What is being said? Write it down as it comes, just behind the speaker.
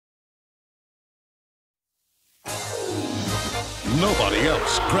Nobody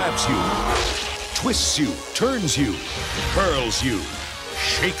else grabs you, twists you, turns you, curls you,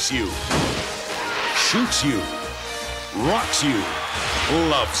 shakes you, shoots you, rocks you,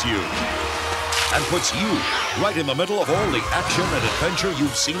 loves you, and puts you right in the middle of all the action and adventure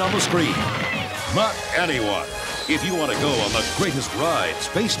you've seen on the screen. Not anyone. If you want to go on the greatest rides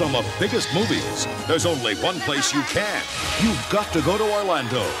based on the biggest movies, there's only one place you can. You've got to go to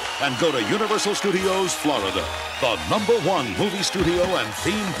Orlando and go to Universal Studios Florida, the #1 movie studio and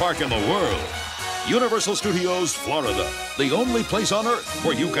theme park in the world. Universal Studios Florida, the only place on Earth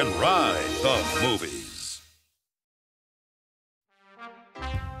where you can ride the movies.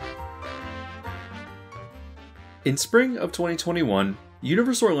 In spring of 2021,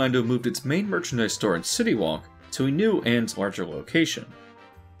 Universal Orlando moved its main merchandise store in City Walk to a new and larger location.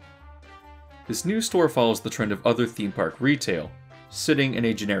 This new store follows the trend of other theme park retail, sitting in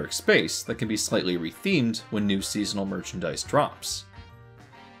a generic space that can be slightly rethemed when new seasonal merchandise drops.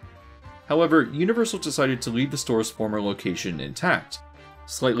 However, Universal decided to leave the store's former location intact,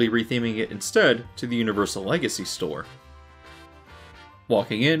 slightly retheming it instead to the Universal Legacy store.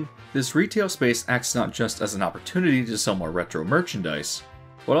 Walking in, this retail space acts not just as an opportunity to sell more retro merchandise,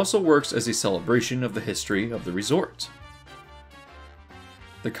 but also works as a celebration of the history of the resort.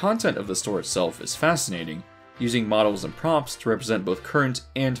 The content of the store itself is fascinating, using models and props to represent both current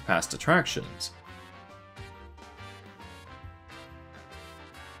and past attractions.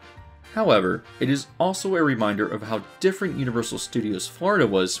 However, it is also a reminder of how different Universal Studios Florida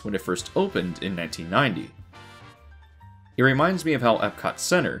was when it first opened in 1990. It reminds me of how Epcot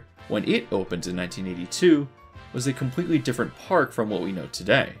Center, when it opened in 1982, was a completely different park from what we know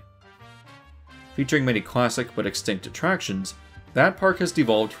today. Featuring many classic but extinct attractions, that park has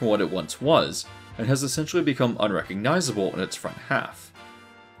devolved from what it once was, and has essentially become unrecognizable in its front half.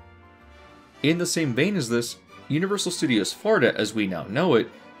 In the same vein as this, Universal Studios Florida as we now know it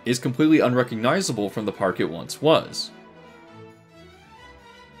is completely unrecognizable from the park it once was.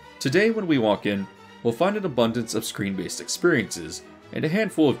 Today when we walk in, we'll find an abundance of screen-based experiences, and a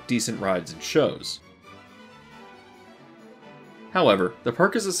handful of decent rides and shows. However, the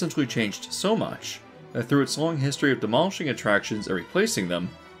park has essentially changed so much that through its long history of demolishing attractions and replacing them,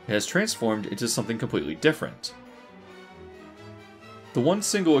 it has transformed into something completely different. The one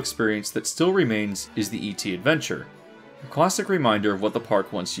single experience that still remains is the E.T. Adventure, a classic reminder of what the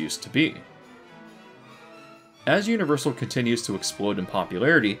park once used to be. As Universal continues to explode in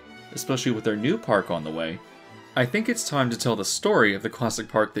popularity, especially with their new park on the way, I think it's time to tell the story of the classic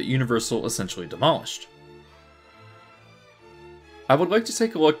park that Universal essentially demolished. I would like to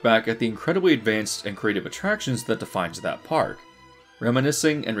take a look back at the incredibly advanced and creative attractions that defined that park,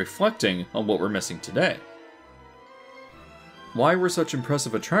 reminiscing and reflecting on what we're missing today. Why were such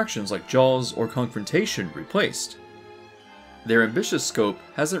impressive attractions like Jaws or Confrontation replaced? Their ambitious scope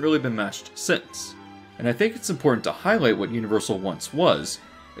hasn't really been matched since, and I think it's important to highlight what Universal once was,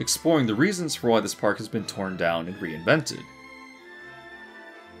 exploring the reasons for why this park has been torn down and reinvented.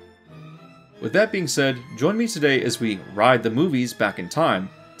 With that being said, join me today as we ride the movies back in time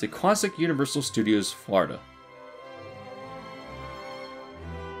to classic Universal Studios Florida.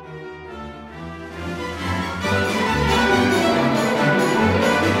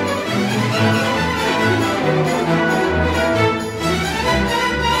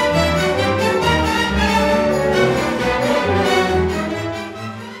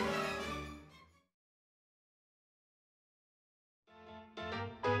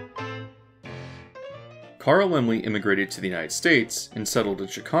 Carl Laemmle immigrated to the United States and settled in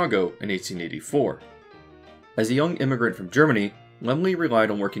Chicago in 1884. As a young immigrant from Germany, Laemmle relied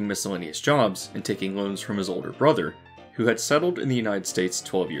on working miscellaneous jobs and taking loans from his older brother, who had settled in the United States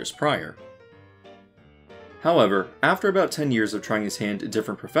 12 years prior. However, after about 10 years of trying his hand in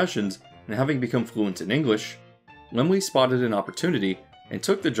different professions and having become fluent in English, Laemmle spotted an opportunity and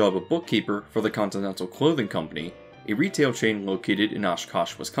took the job of bookkeeper for the Continental Clothing Company, a retail chain located in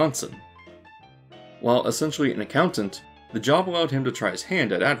Oshkosh, Wisconsin. While essentially an accountant, the job allowed him to try his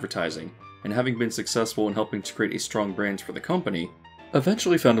hand at advertising, and having been successful in helping to create a strong brand for the company,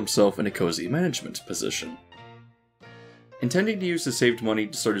 eventually found himself in a cozy management position. Intending to use his saved money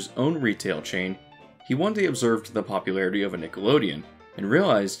to start his own retail chain, he one day observed the popularity of a Nickelodeon, and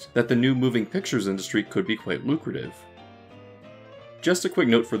realized that the new moving pictures industry could be quite lucrative. Just a quick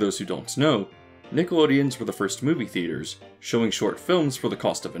note for those who don't know, Nickelodeons were the first movie theaters, showing short films for the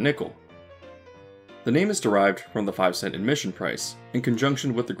cost of a nickel. The name is derived from the 5-cent admission price, in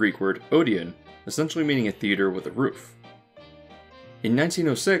conjunction with the Greek word Odeon, essentially meaning a theater with a roof. In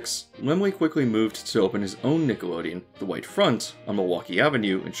 1906, Laemmle quickly moved to open his own Nickelodeon, the White Front, on Milwaukee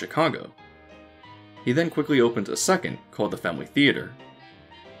Avenue in Chicago. He then quickly opened a second, called the Family Theater.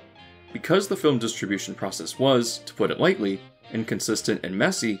 Because the film distribution process was, to put it lightly, inconsistent and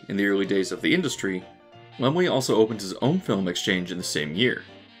messy in the early days of the industry, Laemmle also opened his own film exchange in the same year.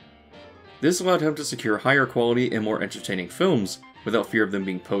 This allowed him to secure higher quality and more entertaining films without fear of them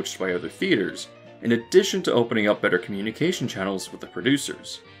being poached by other theaters, in addition to opening up better communication channels with the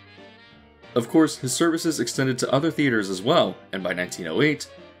producers. Of course, his services extended to other theaters as well, and by 1908,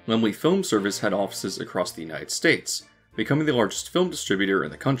 Laemmle Film Service had offices across the United States, becoming the largest film distributor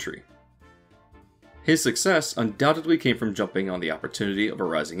in the country. His success undoubtedly came from jumping on the opportunity of a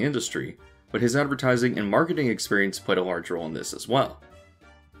rising industry, but his advertising and marketing experience played a large role in this as well.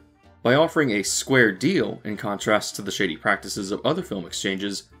 By offering a square deal in contrast to the shady practices of other film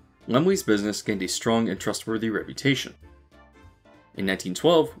exchanges, Laemmle's business gained a strong and trustworthy reputation. In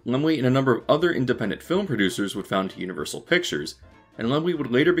 1912, Laemmle and a number of other independent film producers would found Universal Pictures, and Laemmle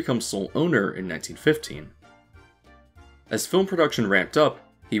would later become sole owner in 1915. As film production ramped up,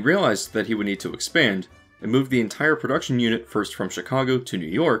 he realized that he would need to expand, and moved the entire production unit first from Chicago to New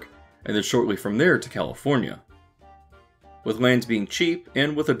York, and then shortly from there to California. With land being cheap,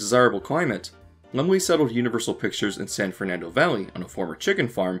 and with a desirable climate, Laemmle settled Universal Pictures in San Fernando Valley on a former chicken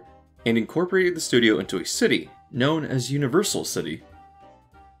farm, and incorporated the studio into a city, known as Universal City.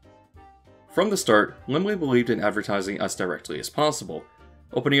 From the start, Laemmle believed in advertising as directly as possible,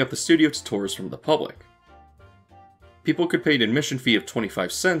 opening up the studio to tours from the public. People could pay an admission fee of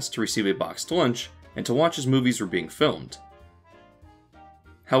 25 cents to receive a boxed lunch and to watch as movies were being filmed.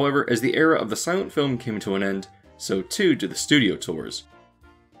 However, as the era of the silent film came to an end, so too did the studio tours.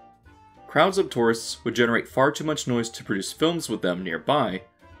 Crowds of tourists would generate far too much noise to produce films with them nearby,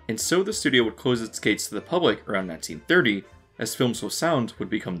 and so the studio would close its gates to the public around 1930, as films with sound would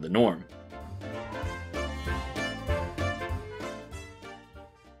become the norm.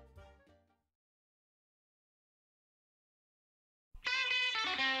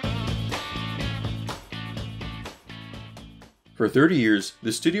 For 30 years,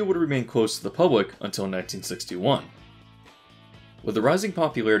 the studio would remain closed to the public until 1961. With the rising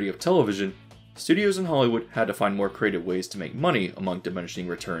popularity of television, studios in Hollywood had to find more creative ways to make money among diminishing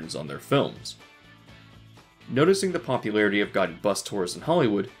returns on their films. Noticing the popularity of guided bus tours in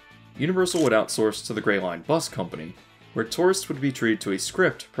Hollywood, Universal would outsource to the Gray Line Bus Company, where tourists would be treated to a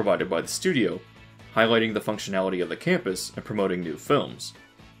script provided by the studio, highlighting the functionality of the campus and promoting new films.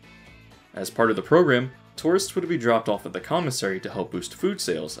 As part of the program, tourists would be dropped off at the commissary to help boost food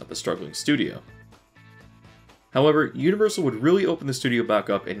sales at the struggling studio. However, Universal would really open the studio back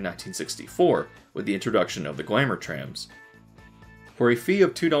up in 1964 with the introduction of the Glamour Trams. For a fee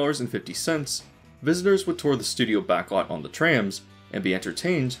of $2.50, visitors would tour the studio backlot on the trams and be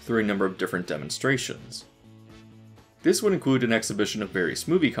entertained through a number of different demonstrations. This would include an exhibition of various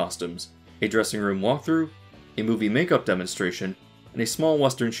movie costumes, a dressing room walkthrough, a movie makeup demonstration, and a small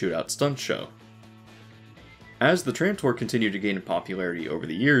western shootout stunt show. As the tram tour continued to gain in popularity over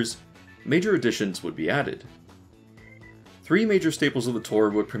the years, major additions would be added. 3 major staples of the tour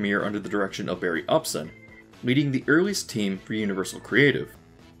would premiere under the direction of Barry Upson, leading the earliest team for Universal Creative.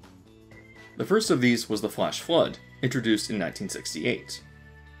 The first of these was the Flash Flood, introduced in 1968.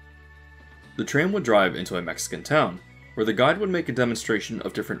 The tram would drive into a Mexican town, where the guide would make a demonstration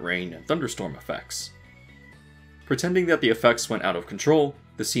of different rain and thunderstorm effects. Pretending that the effects went out of control,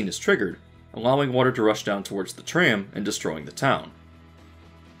 the scene is triggered, allowing water to rush down towards the tram and destroying the town.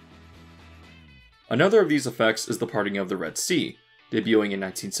 Another of these effects is the parting of the Red Sea, debuting in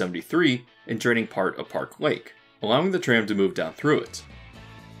 1973 and draining part of Park Lake, allowing the tram to move down through it.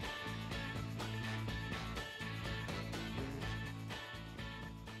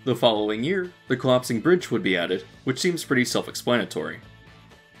 The following year, the collapsing bridge would be added, which seems pretty self-explanatory.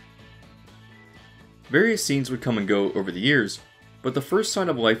 Various scenes would come and go over the years, but the first sign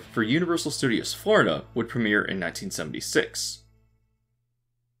of life for Universal Studios Florida would premiere in 1976.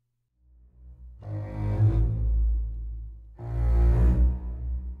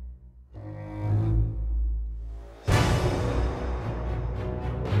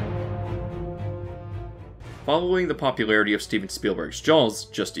 Following the popularity of Steven Spielberg's Jaws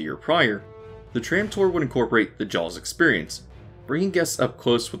just a year prior, the tram tour would incorporate the Jaws experience, bringing guests up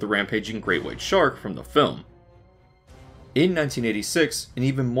close with the rampaging great white shark from the film. In 1986, an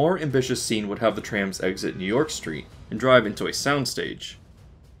even more ambitious scene would have the trams exit New York Street and drive into a soundstage.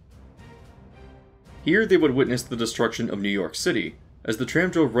 Here they would witness the destruction of New York City, as the tram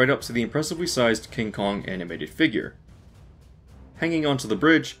drove right up to the impressively sized King Kong animated figure. Hanging onto the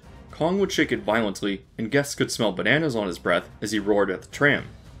bridge, Kong would shake it violently, and guests could smell bananas on his breath as he roared at the tram.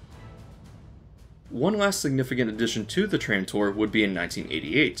 One last significant addition to the tram tour would be in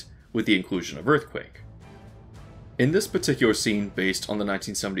 1988, with the inclusion of Earthquake. In this particular scene based on the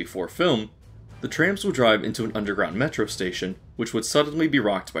 1974 film, the trams will drive into an underground metro station, which would suddenly be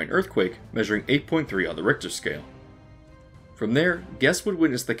rocked by an earthquake measuring 8.3 on the Richter scale. From there, guests would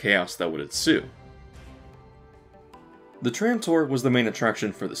witness the chaos that would ensue. The tram tour was the main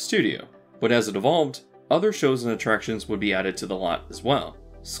attraction for the studio, but as it evolved, other shows and attractions would be added to the lot as well,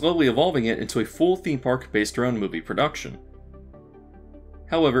 slowly evolving it into a full theme park based around movie production.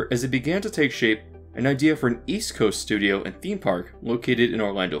 However, as it began to take shape, an idea for an East Coast studio and theme park located in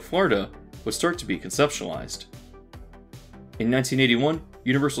Orlando, Florida, would start to be conceptualized. In 1981,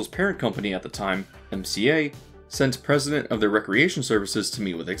 Universal's parent company at the time, MCA, sent president of their recreation services to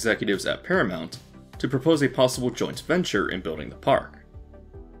meet with executives at Paramount to propose a possible joint venture in building the park.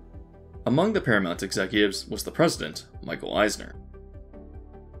 Among the Paramount executives was the president, Michael Eisner.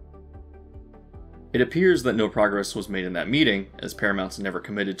 It appears that no progress was made in that meeting, as Paramount never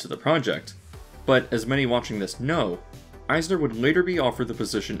committed to the project, but as many watching this know, Eisner would later be offered the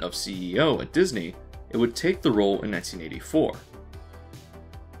position of CEO at Disney and would take the role in 1984.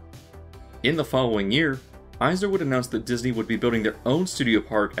 In the following year, Eisner would announce that Disney would be building their own studio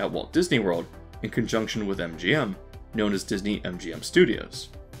park at Walt Disney World in conjunction with MGM, known as Disney MGM Studios.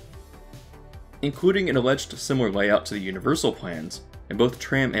 Including an alleged similar layout to the Universal plans in both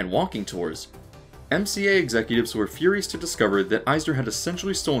tram and walking tours, MCA executives were furious to discover that Eisner had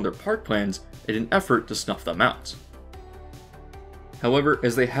essentially stolen their park plans in an effort to snuff them out. However,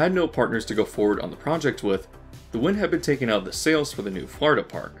 as they had no partners to go forward on the project with, the wind had been taken out of the sails for the new Florida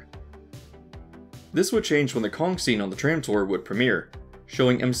park. This would change when the Kong scene on the tram tour would premiere,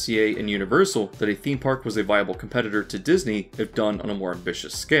 showing MCA and Universal that a theme park was a viable competitor to Disney if done on a more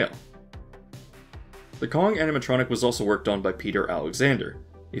ambitious scale. The Kong animatronic was also worked on by Peter Alexander,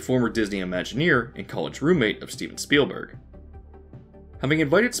 a former Disney Imagineer and college roommate of Steven Spielberg. Having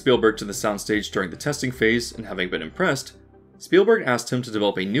invited Spielberg to the soundstage during the testing phase and having been impressed, Spielberg asked him to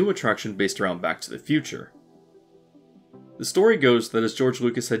develop a new attraction based around Back to the Future. The story goes that as George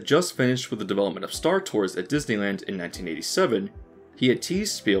Lucas had just finished with the development of Star Tours at Disneyland in 1987, he had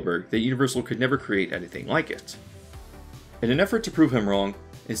teased Spielberg that Universal could never create anything like it. In an effort to prove him wrong,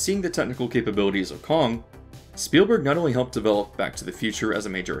 and seeing the technical capabilities of Kong, Spielberg not only helped develop Back to the Future as a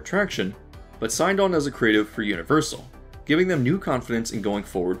major attraction, but signed on as a creative for Universal, giving them new confidence in going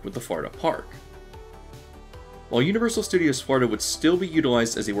forward with the Florida park. While Universal Studios Florida would still be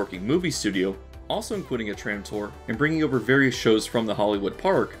utilized as a working movie studio, also including a tram tour and bringing over various shows from the Hollywood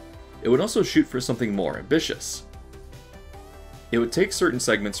park, it would also shoot for something more ambitious. It would take certain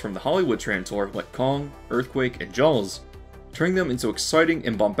segments from the Hollywood tram tour like Kong, Earthquake, and Jaws, turning them into exciting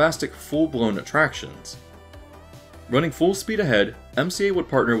and bombastic full-blown attractions. Running full speed ahead, MCA would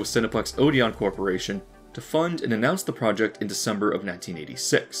partner with Cineplex Odeon Corporation to fund and announce the project in December of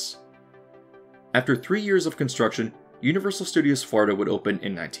 1986. After 3 years of construction, Universal Studios Florida would open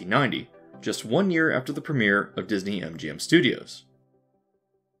in 1990, just 1 year after the premiere of Disney MGM Studios.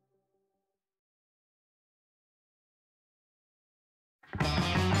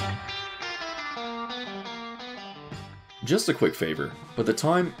 Just a quick favor, but the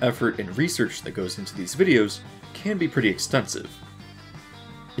time, effort, and research that goes into these videos can be pretty extensive.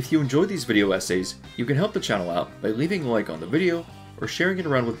 If you enjoy these video essays, you can help the channel out by leaving a like on the video or sharing it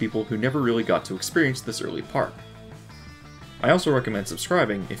around with people who never really got to experience this early park. I also recommend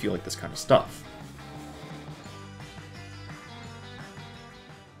subscribing if you like this kind of stuff.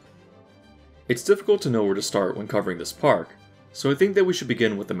 It's difficult to know where to start when covering this park, so I think that we should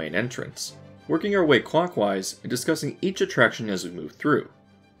begin with the main entrance, working our way clockwise and discussing each attraction as we move through.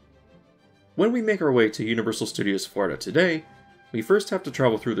 When we make our way to Universal Studios Florida today, we first have to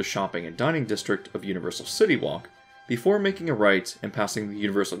travel through the shopping and dining district of Universal City Walk before making a right and passing the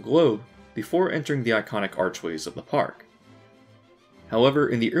Universal Globe before entering the iconic archways of the park. However,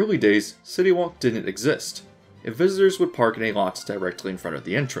 in the early days, City Walk didn't exist, and visitors would park in a lot directly in front of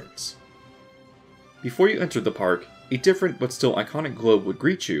the entrance. Before you entered the park, a different but still iconic globe would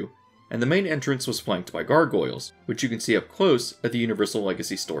greet you, and the main entrance was flanked by gargoyles, which you can see up close at the Universal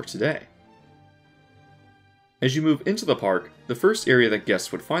Legacy store today. As you move into the park, the first area that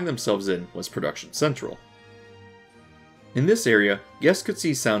guests would find themselves in was Production Central. In this area, guests could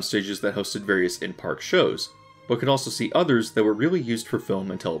see sound stages that hosted various in-park shows, but could also see others that were really used for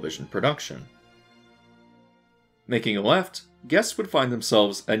film and television production. Making a left, guests would find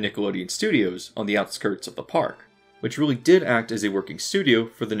themselves at Nickelodeon Studios on the outskirts of the park, which really did act as a working studio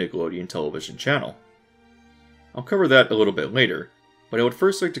for the Nickelodeon television channel. I'll cover that a little bit later, but I would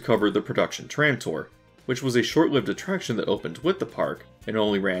first like to cover the Production Tram Tour, which was a short-lived attraction that opened with the park and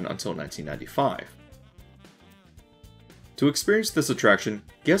only ran until 1995. To experience this attraction,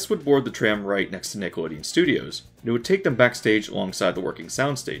 guests would board the tram right next to Nickelodeon Studios, and it would take them backstage alongside the working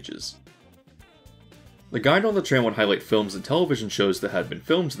sound stages. The guide on the tram would highlight films and television shows that had been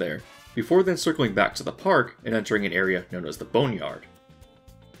filmed there, before then circling back to the park and entering an area known as the Boneyard.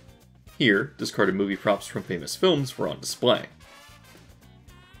 Here, discarded movie props from famous films were on display.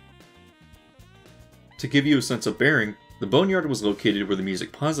 To give you a sense of bearing, the Boneyard was located where the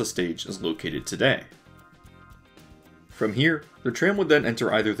Music Plaza stage is located today. From here, the tram would then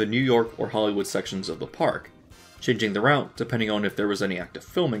enter either the New York or Hollywood sections of the park, changing the route depending on if there was any active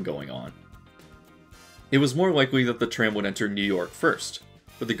filming going on. It was more likely that the tram would enter New York first,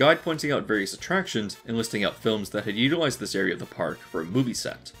 with the guide pointing out various attractions and listing out films that had utilized this area of the park for a movie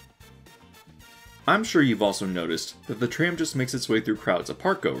set. I'm sure you've also noticed that the tram just makes its way through crowds of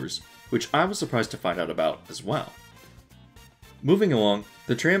parkgoers, which I was surprised to find out about as well. Moving along,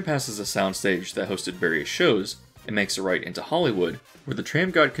 the tram passes a soundstage that hosted various shows and makes a right into Hollywood, where the tram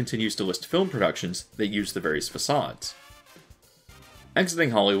guide continues to list film productions that use the various facades.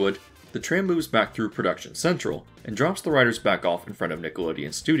 Exiting Hollywood, the tram moves back through Production Central and drops the riders back off in front of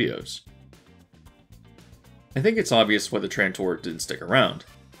Nickelodeon Studios. I think it's obvious why the tram tour didn't stick around,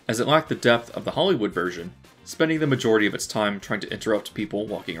 as it lacked the depth of the Hollywood version, spending the majority of its time trying to interrupt people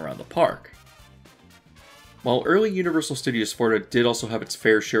walking around the park. While early Universal Studios Florida did also have its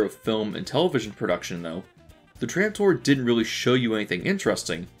fair share of film and television production though, the tram tour didn't really show you anything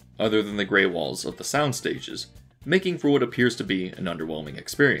interesting other than the grey walls of the sound stages, making for what appears to be an underwhelming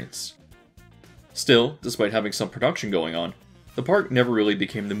experience. Still, despite having some production going on, the park never really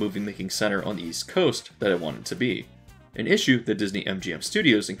became the movie-making center on the East Coast that it wanted to be, an issue that Disney MGM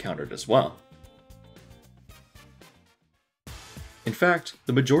Studios encountered as well. In fact,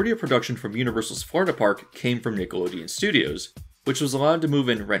 the majority of production from Universal's Florida park came from Nickelodeon Studios, which was allowed to move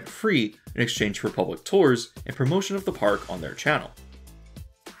in rent-free in exchange for public tours and promotion of the park on their channel.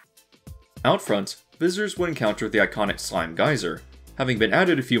 Out front, visitors would encounter the iconic Slime Geyser. Having been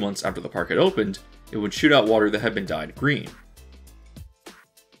added a few months after the park had opened, it would shoot out water that had been dyed green.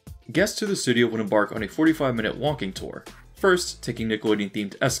 Guests to the studio would embark on a 45-minute walking tour, first taking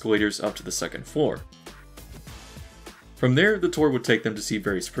Nickelodeon-themed escalators up to the second floor. From there, the tour would take them to see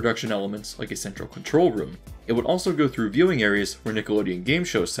various production elements like a central control room. It would also go through viewing areas where Nickelodeon game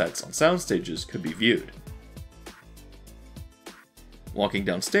show sets on sound stages could be viewed. Walking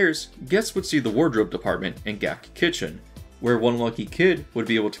downstairs, guests would see the wardrobe department and GAC kitchen, where one lucky kid would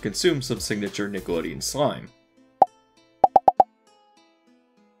be able to consume some signature Nickelodeon slime.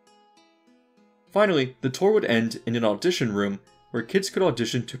 Finally, the tour would end in an audition room where kids could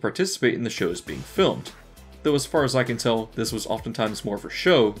audition to participate in the shows being filmed, though as far as I can tell, this was oftentimes more for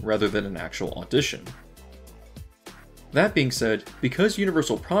show rather than an actual audition. That being said, because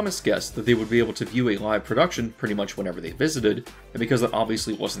Universal promised guests that they would be able to view a live production pretty much whenever they visited, and because that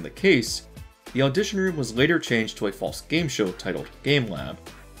obviously wasn't the case, the audition room was later changed to a false game show titled Game Lab,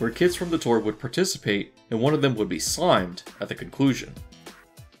 where kids from the tour would participate and one of them would be slimed at the conclusion.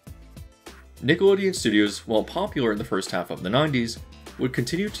 Nickelodeon Studios, while popular in the first half of the 90s, would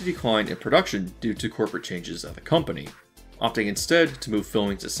continue to decline in production due to corporate changes at the company, opting instead to move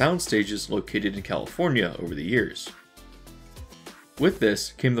filming to sound stages located in California over the years. With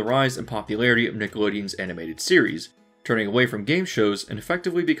this came the rise in popularity of Nickelodeon's animated series, turning away from game shows and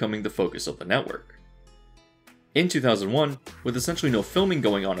effectively becoming the focus of the network. In 2001, with essentially no filming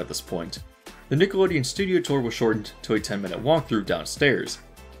going on at this point, the Nickelodeon Studio Tour was shortened to a 10-minute walkthrough downstairs,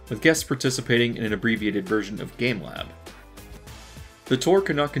 with guests participating in an abbreviated version of Game Lab. The tour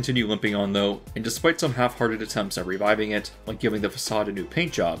could not continue limping on though, and despite some half-hearted attempts at reviving it, like giving the facade a new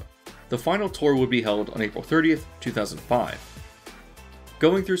paint job, the final tour would be held on April 30th, 2005.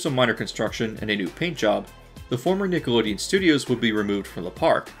 Going through some minor construction and a new paint job, the former Nickelodeon Studios would be removed from the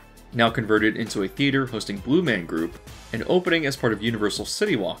park, now converted into a theater hosting Blue Man Group, and opening as part of Universal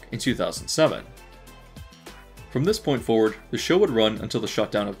City Walk in 2007. From this point forward, the show would run until the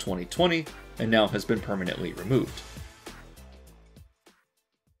shutdown of 2020, and now has been permanently removed.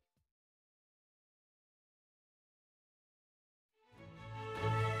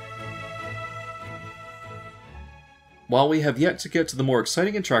 While we have yet to get to the more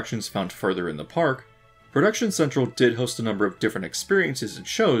exciting attractions found further in the park, Production Central did host a number of different experiences and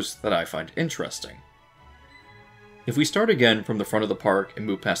shows that I find interesting. If we start again from the front of the park and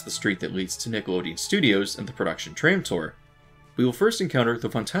move past the street that leads to Nickelodeon Studios and the Production Tram Tour, we will first encounter the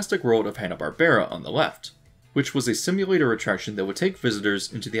fantastic world of Hanna-Barbera on the left, which was a simulator attraction that would take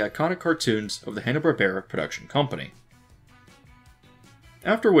visitors into the iconic cartoons of the Hanna-Barbera production company.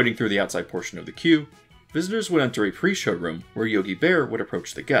 After waiting through the outside portion of the queue, visitors would enter a pre-show room where Yogi Bear would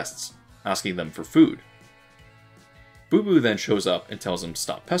approach the guests, asking them for food. Boo Boo then shows up and tells him to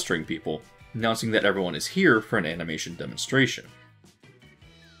stop pestering people, announcing that everyone is here for an animation demonstration.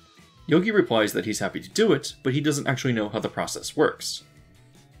 Yogi replies that he's happy to do it, but he doesn't actually know how the process works.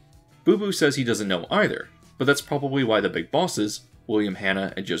 Boo Boo says he doesn't know either, but that's probably why the big bosses, William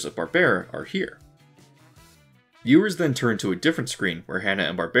Hanna and Joseph Barbera, are here. Viewers then turn to a different screen where Hanna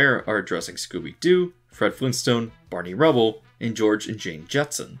and Barbera are addressing Scooby-Doo, Fred Flintstone, Barney Rubble, and George and Jane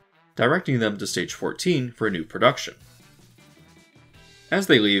Jetson, directing them to stage 14 for a new production. As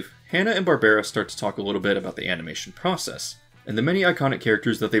they leave, Hanna and Barbera start to talk a little bit about the animation process, and the many iconic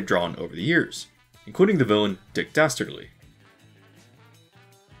characters that they've drawn over the years, including the villain Dick Dastardly.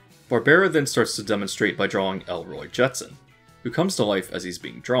 Barbera then starts to demonstrate by drawing Elroy Jetson, who comes to life as he's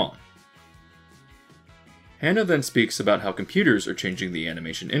being drawn. Hanna then speaks about how computers are changing the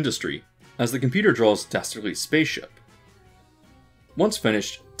animation industry, as the computer draws Dastardly's spaceship. Once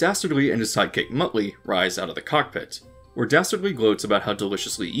finished, Dastardly and his sidekick Muttley rise out of the cockpit, where Dastardly gloats about how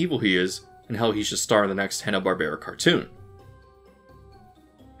deliciously evil he is and how he should star in the next Hanna-Barbera cartoon.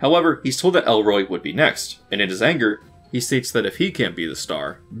 However, he's told that Elroy would be next, and in his anger, he states that if he can't be the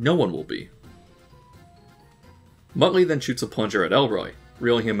star, no one will be. Muttley then shoots a plunger at Elroy,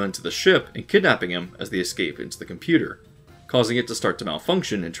 reeling him into the ship and kidnapping him as they escape into the computer, causing it to start to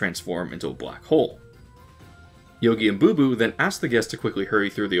malfunction and transform into a black hole. Yogi and Boo Boo then ask the guests to quickly hurry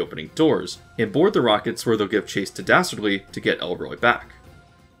through the opening doors and board the rockets where they'll give chase to Dastardly to get Elroy back.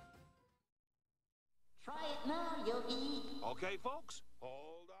 Try it now, Yogi. Okay, folks,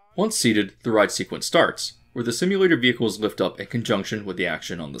 hold on. Once seated, the ride sequence starts, where the simulator vehicles lift up in conjunction with the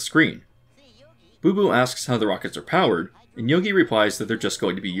action on the screen. Boo Boo asks how the rockets are powered, and Yogi replies that they're just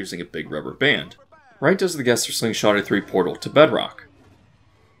going to be using a big rubber band, right as the guests are slingshotted through a portal to Bedrock.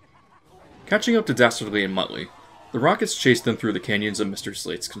 Catching up to Dastardly and Muttley, the rockets chase them through the canyons of Mr.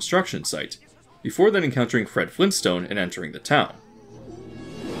 Slate's construction site, before then encountering Fred Flintstone and entering the town.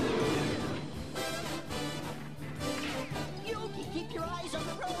 Yogi, keep your eyes on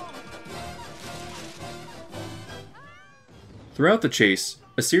the road. Throughout the chase,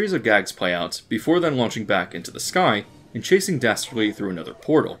 a series of gags play out before then launching back into the sky and chasing Dastardly through another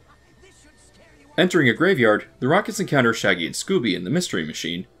portal. Entering a graveyard, the rockets encounter Shaggy and Scooby in the Mystery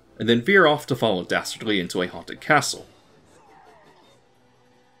Machine, and then veer off to follow Dastardly into a haunted castle.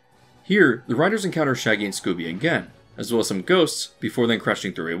 Here, the riders encounter Shaggy and Scooby again, as well as some ghosts, before then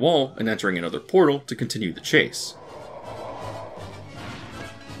crashing through a wall and entering another portal to continue the chase.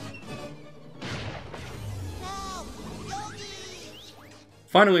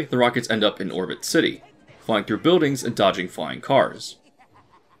 Finally, the rockets end up in Orbit City, flying through buildings and dodging flying cars.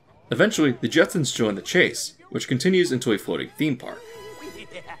 Eventually, the Jetsons join the chase, which continues into a floating theme park.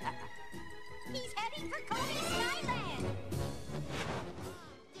 He's heading for Coney Skyland.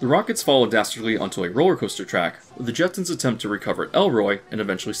 The rockets follow Dastardly onto a roller coaster track, where the Jetsons attempt to recover Elroy and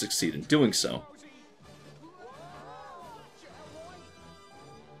eventually succeed in doing so.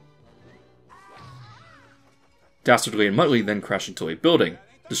 Dastardly and Muttley then crash into a building,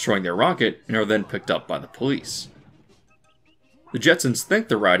 destroying their rocket, and are then picked up by the police. The Jetsons thank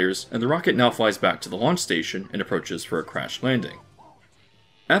the riders, and the rocket now flies back to the launch station and approaches for a crash landing.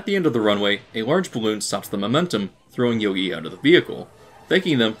 At the end of the runway, a large balloon stops the momentum, throwing Yogi out of the vehicle,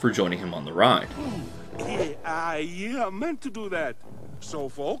 thanking them for joining him on the ride. Yeah, I meant to do that. So,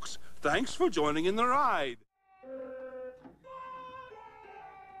 folks, thanks for joining in the ride.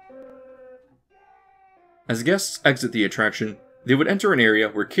 As guests exit the attraction, they would enter an area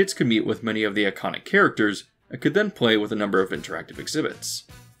where kids could meet with many of the iconic characters and could then play with a number of interactive exhibits.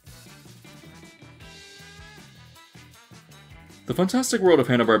 The Fantastic World of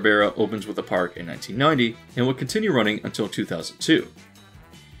Hanna-Barbera opens with the park in 1990 and would continue running until 2002.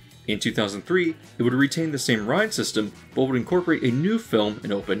 In 2003, it would retain the same ride system, but would incorporate a new film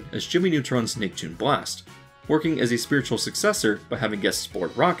and open as Jimmy Neutron's Nicktoon Blast, working as a spiritual successor by having guests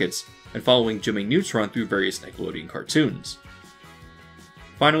board rockets and following Jimmy Neutron through various Nickelodeon cartoons.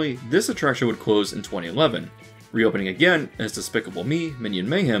 Finally, this attraction would close in 2011, reopening again as Despicable Me Minion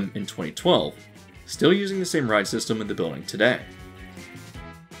Mayhem in 2012, still using the same ride system in the building today.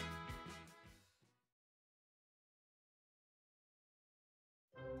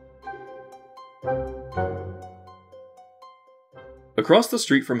 Across the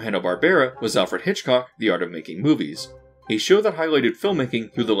street from Hanna-Barbera was Alfred Hitchcock, The Art of Making Movies, a show that highlighted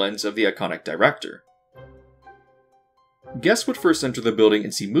filmmaking through the lens of the iconic director. Guests would first enter the building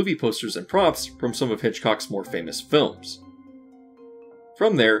and see movie posters and props from some of Hitchcock's more famous films.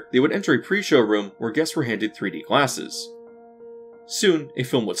 From there, they would enter a pre-show room where guests were handed 3D glasses. Soon, a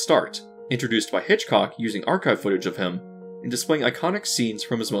film would start, introduced by Hitchcock using archive footage of him and displaying iconic scenes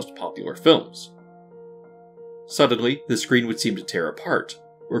from his most popular films. Suddenly, the screen would seem to tear apart,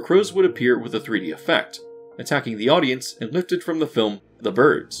 where crows would appear with a 3D effect, attacking the audience and lifted from the film The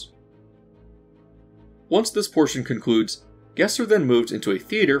Birds. Once this portion concludes, guests are then moved into a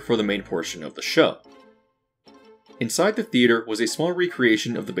theater for the main portion of the show. Inside the theater was a small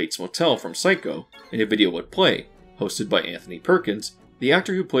recreation of the Bates Motel from Psycho, and a video would play, hosted by Anthony Perkins, the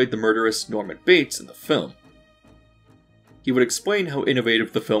actor who played the murderous Norman Bates in the film. He would explain how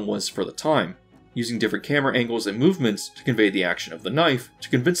innovative the film was for the time, using different camera angles and movements to convey the action of the knife to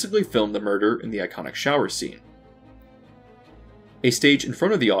convincingly film the murder in the iconic shower scene. A stage in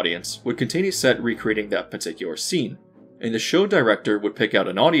front of the audience would contain a set recreating that particular scene, and the show director would pick out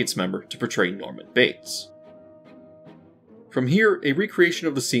an audience member to portray Norman Bates. From here, a recreation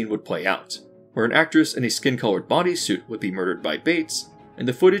of the scene would play out, where an actress in a skin-colored bodysuit would be murdered by Bates, and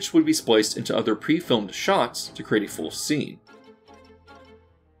the footage would be spliced into other pre-filmed shots to create a full scene.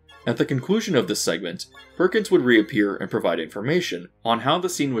 At the conclusion of this segment, Perkins would reappear and provide information on how the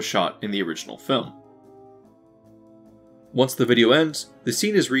scene was shot in the original film. Once the video ends, the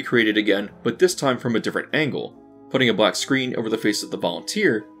scene is recreated again, but this time from a different angle, putting a black screen over the face of the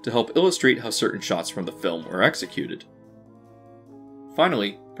volunteer to help illustrate how certain shots from the film were executed.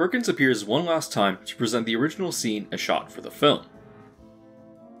 Finally, Perkins appears one last time to present the original scene as shot for the film.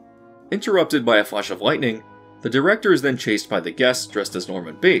 Interrupted by a flash of lightning, the director is then chased by the guest dressed as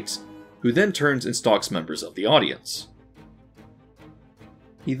Norman Bates, who then turns and stalks members of the audience.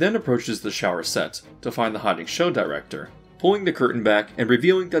 He then approaches the shower set to find the hiding show director, pulling the curtain back and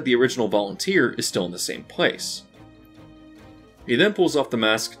revealing that the original volunteer is still in the same place. He then pulls off the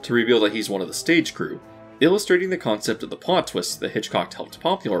mask to reveal that he's one of the stage crew, illustrating the concept of the plot twist that Hitchcock helped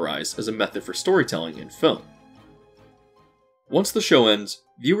popularize as a method for storytelling in film. Once the show ends,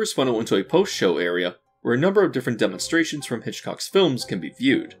 viewers funnel into a post-show area where a number of different demonstrations from Hitchcock's films can be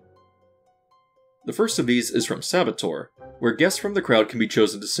viewed. The first of these is from Saboteur, where guests from the crowd can be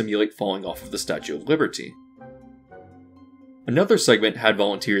chosen to simulate falling off of the Statue of Liberty. Another segment had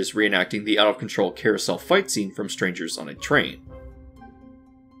volunteers reenacting the out-of-control carousel fight scene from Strangers on a Train.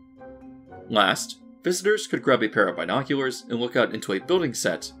 Last, visitors could grab a pair of binoculars and look out into a building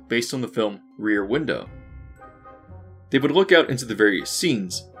set based on the film Rear Window. They would look out into the various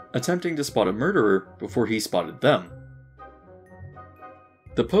scenes, attempting to spot a murderer before he spotted them.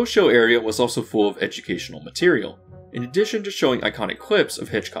 The post-show area was also full of educational material, in addition to showing iconic clips of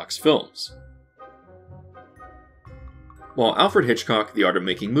Hitchcock's films. While Alfred Hitchcock, The Art of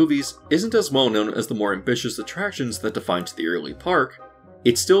Making Movies, isn't as well known as the more ambitious attractions that defined the early park,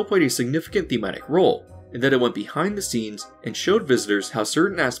 it still played a significant thematic role, in that it went behind the scenes and showed visitors how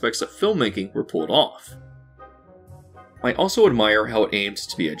certain aspects of filmmaking were pulled off. I also admire how it aimed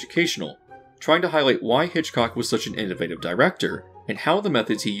to be educational, trying to highlight why Hitchcock was such an innovative director, and how the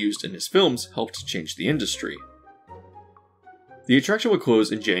methods he used in his films helped change the industry. The attraction would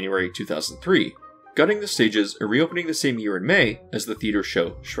close in January 2003, gutting the stages and reopening the same year in May as the theater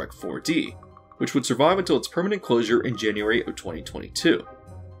show Shrek 4D, which would survive until its permanent closure in January of 2022.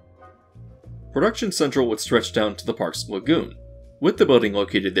 Production Central would stretch down to the park's lagoon, with the building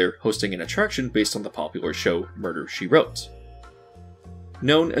located there hosting an attraction based on the popular show Murder, She Wrote.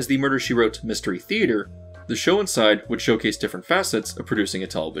 Known as the Murder, She Wrote Mystery Theater, the show inside would showcase different facets of producing a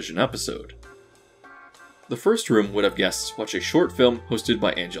television episode. The first room would have guests watch a short film hosted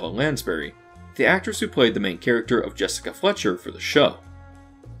by Angela Lansbury, the actress who played the main character of Jessica Fletcher for the show.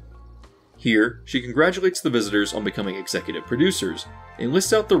 Here, she congratulates the visitors on becoming executive producers, and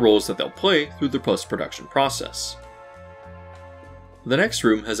lists out the roles that they'll play through the post-production process. The next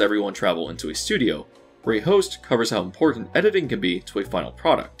room has everyone travel into a studio, where a host covers how important editing can be to a final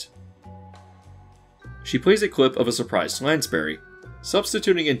product. She plays a clip of a surprised Lansbury,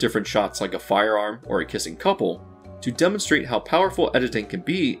 substituting in different shots like a firearm or a kissing couple, to demonstrate how powerful editing can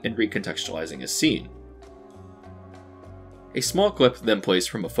be in recontextualizing a scene. A small clip then plays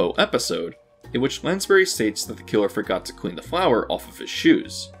from a faux episode, in which Lansbury states that the killer forgot to clean the flour off of his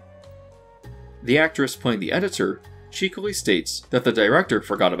shoes. The actress playing the editor cheekily states that the director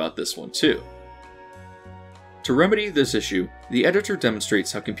forgot about this one too. To remedy this issue, the editor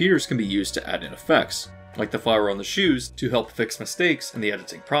demonstrates how computers can be used to add in effects, like the flour on the shoes, to help fix mistakes in the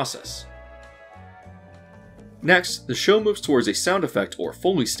editing process. Next, the show moves towards a sound effect or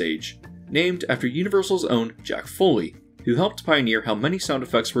Foley stage, named after Universal's own Jack Foley, who helped pioneer how many sound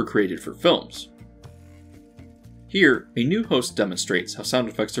effects were created for films. Here, a new host demonstrates how sound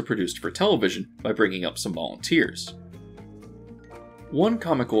effects are produced for television by bringing up some volunteers. One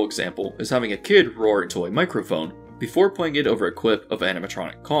comical example is having a kid roar into a microphone before playing it over a clip of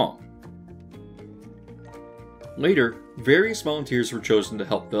animatronic Kong. Later, various volunteers were chosen to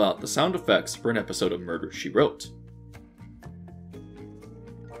help fill out the sound effects for an episode of Murder, She Wrote.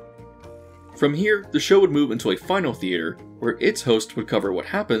 From here, the show would move into a final theater, where its host would cover what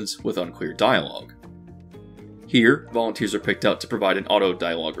happens with unclear dialogue. Here, volunteers are picked out to provide an auto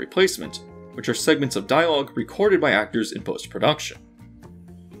dialogue replacement, which are segments of dialogue recorded by actors in post-production.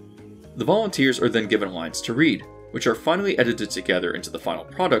 The volunteers are then given lines to read, which are finally edited together into the final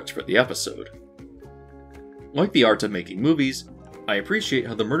product for the episode. Like the art of making movies, I appreciate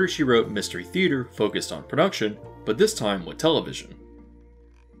how the Murder, She Wrote Mystery Theater focused on production, but this time with television.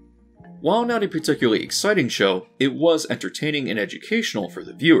 While not a particularly exciting show, it was entertaining and educational for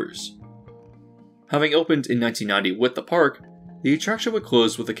the viewers. Having opened in 1990 with the park, the attraction would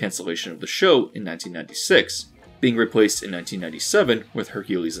close with the cancellation of the show in 1996, being replaced in 1997 with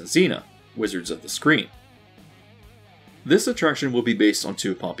Hercules and Xena, Wizards of the Screen. This attraction will be based on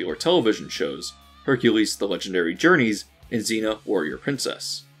two popular television shows, Hercules: The Legendary Journeys and Xena: Warrior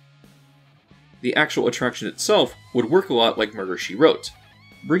Princess. The actual attraction itself would work a lot like Murder, She Wrote,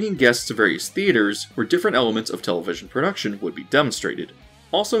 bringing guests to various theaters where different elements of television production would be demonstrated,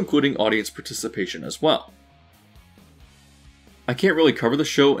 also including audience participation as well. I can't really cover the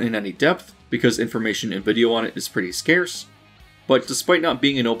show in any depth because information and video on it is pretty scarce, but despite not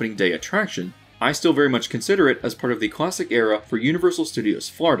being an opening day attraction, I still very much consider it as part of the classic era for Universal Studios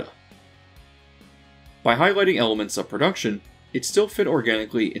Florida. By highlighting elements of production, it still fit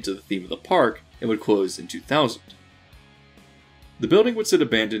organically into the theme of the park and would close in 2000. The building would sit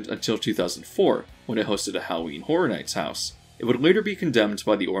abandoned until 2004, when it hosted a Halloween Horror Nights house. It would later be condemned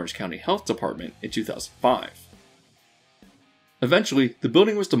by the Orange County Health Department in 2005. Eventually, the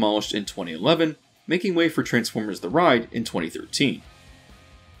building was demolished in 2011, making way for Transformers The Ride in 2013.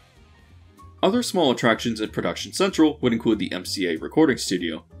 Other small attractions in Production Central would include the MCA Recording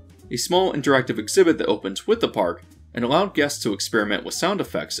Studio, a small interactive exhibit that opened with the park and allowed guests to experiment with sound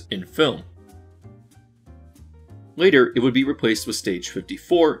effects in film. Later, it would be replaced with Stage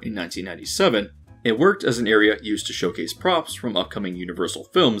 54 in 1997, and worked as an area used to showcase props from upcoming Universal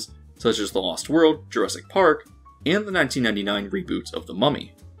films such as The Lost World, Jurassic Park, and the 1999 reboot of The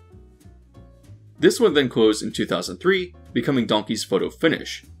Mummy. This would then close in 2003, becoming Donkey's Photo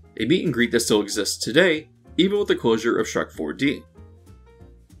Finish, a meet and greet that still exists today, even with the closure of Shrek 4D.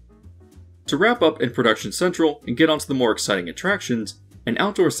 To wrap up in Production Central and get onto the more exciting attractions, an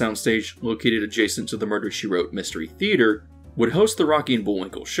outdoor soundstage located adjacent to the Murder, She Wrote Mystery Theater would host the Rocky and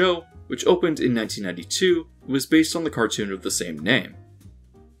Bullwinkle show, which opened in 1992 and was based on the cartoon of the same name.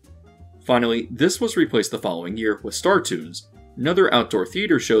 Finally, this was replaced the following year with Startoons, another outdoor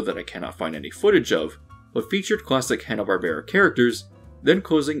theater show that I cannot find any footage of, but featured classic Hanna-Barbera characters, then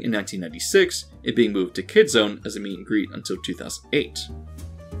closing in 1996 and being moved to Kid Zone as a meet and greet until 2008.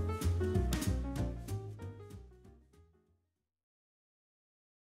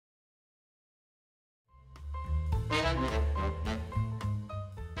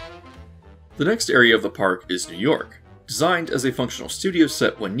 The next area of the park is New York, designed as a functional studio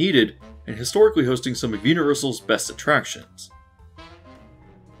set when needed, and historically hosting some of Universal's best attractions.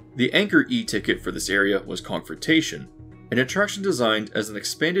 The anchor e-ticket for this area was Confrontation, an attraction designed as an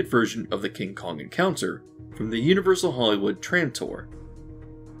expanded version of the King Kong Encounter from the Universal Hollywood Tram Tour.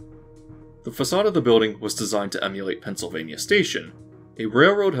 The facade of the building was designed to emulate Pennsylvania Station, a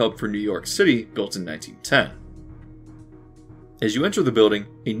railroad hub for New York City built in 1910. As you enter the building,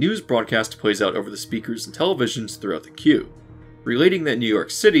 a news broadcast plays out over the speakers and televisions throughout the queue, relating that New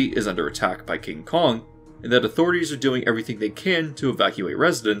York City is under attack by King Kong, and that authorities are doing everything they can to evacuate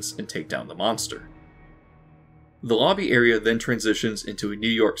residents and take down the monster. The lobby area then transitions into a New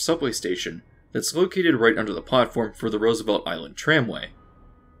York subway station that's located right under the platform for the Roosevelt Island Tramway.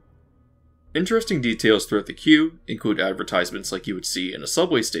 Interesting details throughout the queue include advertisements like you would see in a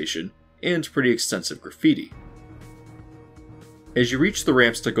subway station, and pretty extensive graffiti. As you reach the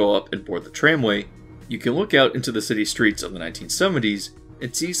ramps to go up and board the tramway, you can look out into the city streets of the 1970s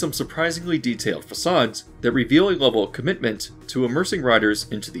and see some surprisingly detailed facades that reveal a level of commitment to immersing riders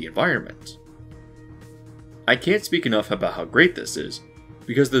into the environment. I can't speak enough about how great this is,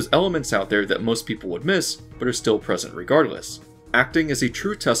 because there's elements out there that most people would miss but are still present regardless, acting as a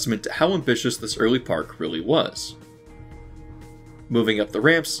true testament to how ambitious this early park really was. Moving up the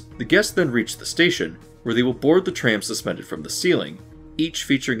ramps, the guests then reach the station, where they will board the tram suspended from the ceiling, each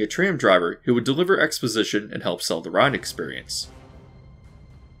featuring a tram driver who would deliver exposition and help sell the ride experience.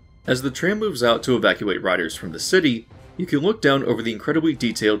 As the tram moves out to evacuate riders from the city, you can look down over the incredibly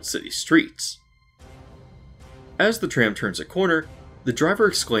detailed city streets. As the tram turns a corner, the driver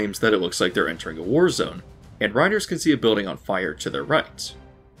exclaims that it looks like they're entering a war zone, and riders can see a building on fire to their right.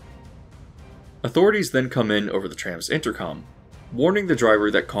 Authorities then come in over the tram's intercom, warning the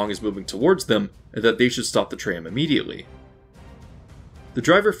driver that Kong is moving towards them and that they should stop the tram immediately. The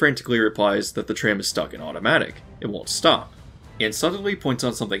driver frantically replies that the tram is stuck in automatic, it won't stop, and suddenly points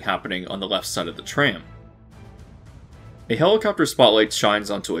out something happening on the left side of the tram. A helicopter spotlight shines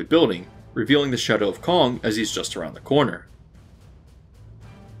onto a building, revealing the shadow of Kong as he's just around the corner.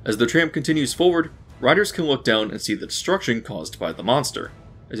 As the tram continues forward, riders can look down and see the destruction caused by the monster,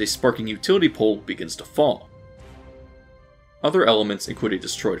 as a sparking utility pole begins to fall. Other elements include a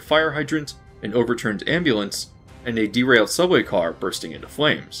destroyed fire hydrant, an overturned ambulance, and a derailed subway car bursting into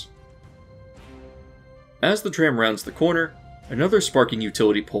flames. As the tram rounds the corner, another sparking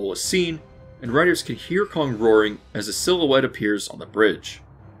utility pole is seen, and riders can hear Kong roaring as a silhouette appears on the bridge.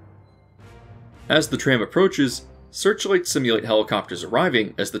 As the tram approaches, searchlights simulate helicopters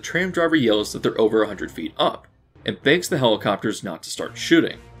arriving as the tram driver yells that they're over 100 feet up, and begs the helicopters not to start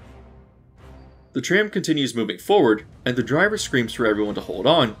shooting. The tram continues moving forward, and the driver screams for everyone to hold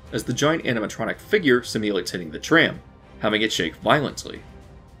on as the giant animatronic figure simulates hitting the tram, having it shake violently.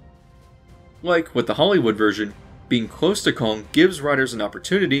 Like with the Hollywood version, being close to Kong gives riders an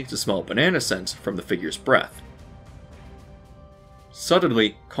opportunity to smell banana scent from the figure's breath.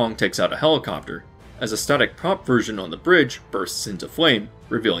 Suddenly, Kong takes out a helicopter, as a static prop version on the bridge bursts into flame,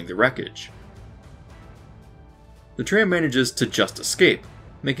 revealing the wreckage. The tram manages to just escape,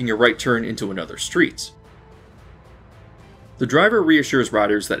 making a right turn into another street. The driver reassures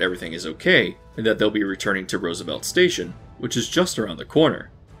riders that everything is okay, and that they'll be returning to Roosevelt Station, which is just around the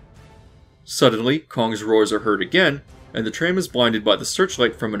corner. Suddenly, Kong's roars are heard again, and the tram is blinded by the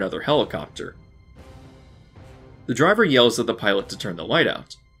searchlight from another helicopter. The driver yells at the pilot to turn the light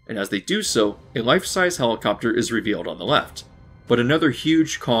out, and as they do so, a life-size helicopter is revealed on the left, but another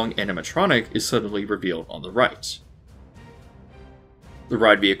huge Kong animatronic is suddenly revealed on the right. The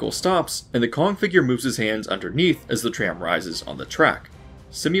ride vehicle stops, and the Kong figure moves his hands underneath as the tram rises on the track,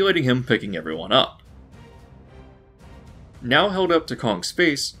 simulating him picking everyone up. Now held up to Kong's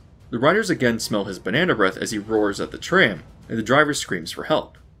face, the riders again smell his banana breath as he roars at the tram, and the driver screams for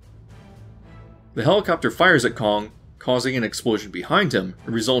help. The helicopter fires at Kong, causing an explosion behind him,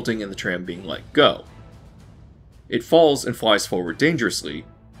 resulting in the tram being let go. It falls and flies forward dangerously,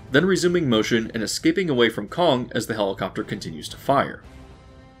 then resuming motion and escaping away from Kong as the helicopter continues to fire.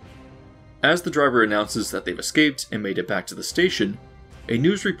 As the driver announces that they've escaped and made it back to the station, a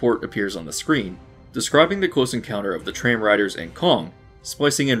news report appears on the screen, describing the close encounter of the tram riders and Kong,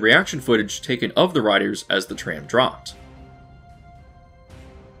 splicing in reaction footage taken of the riders as the tram dropped.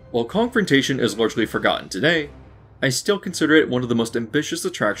 While Kongfrontation is largely forgotten today, I still consider it one of the most ambitious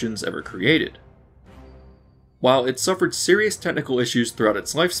attractions ever created. While it suffered serious technical issues throughout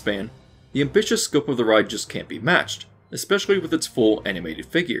its lifespan, the ambitious scope of the ride just can't be matched, especially with its full animated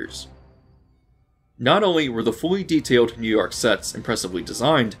figures. Not only were the fully detailed New York sets impressively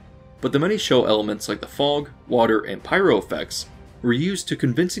designed, but the many show elements like the fog, water, and pyro effects were used to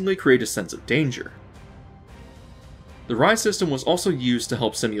convincingly create a sense of danger. The ride system was also used to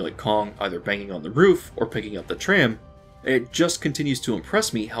help simulate Kong either banging on the roof or picking up the tram, and it just continues to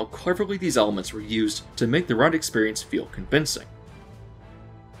impress me how cleverly these elements were used to make the ride experience feel convincing.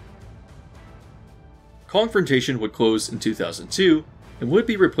 Kongfrontation would close in 2002, and would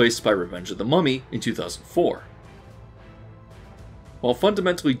be replaced by Revenge of the Mummy in 2004. While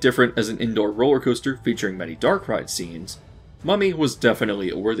fundamentally different as an indoor roller coaster featuring many dark ride scenes, Mummy was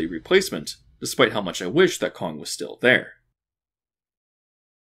definitely a worthy replacement, despite how much I wish that Kong was still there.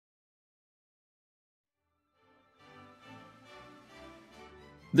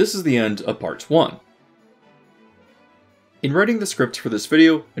 This is the end of Part 1. In writing the script for this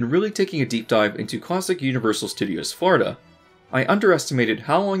video and really taking a deep dive into classic Universal Studios Florida, I underestimated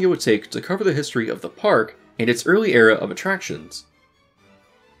how long it would take to cover the history of the park and its early era of attractions.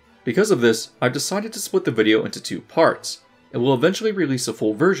 Because of this, I've decided to split the video into 2 parts, and will eventually release a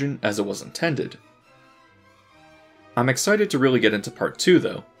full version as it was intended. I'm excited to really get into Part 2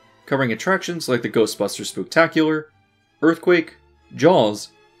 though, covering attractions like the Ghostbusters Spooktacular, Earthquake,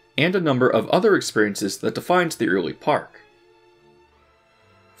 Jaws, and a number of other experiences that defined the early park.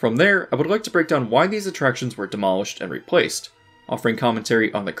 From there, I would like to break down why these attractions were demolished and replaced, offering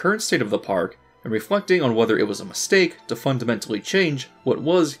commentary on the current state of the park and reflecting on whether it was a mistake to fundamentally change what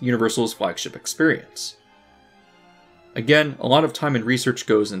was Universal's flagship experience. Again, a lot of time and research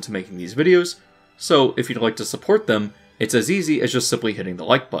goes into making these videos, so if you'd like to support them, it's as easy as just simply hitting the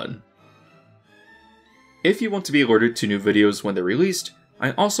like button. If you want to be alerted to new videos when they're released,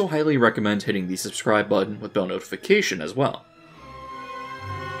 I also highly recommend hitting the subscribe button with bell notification as well.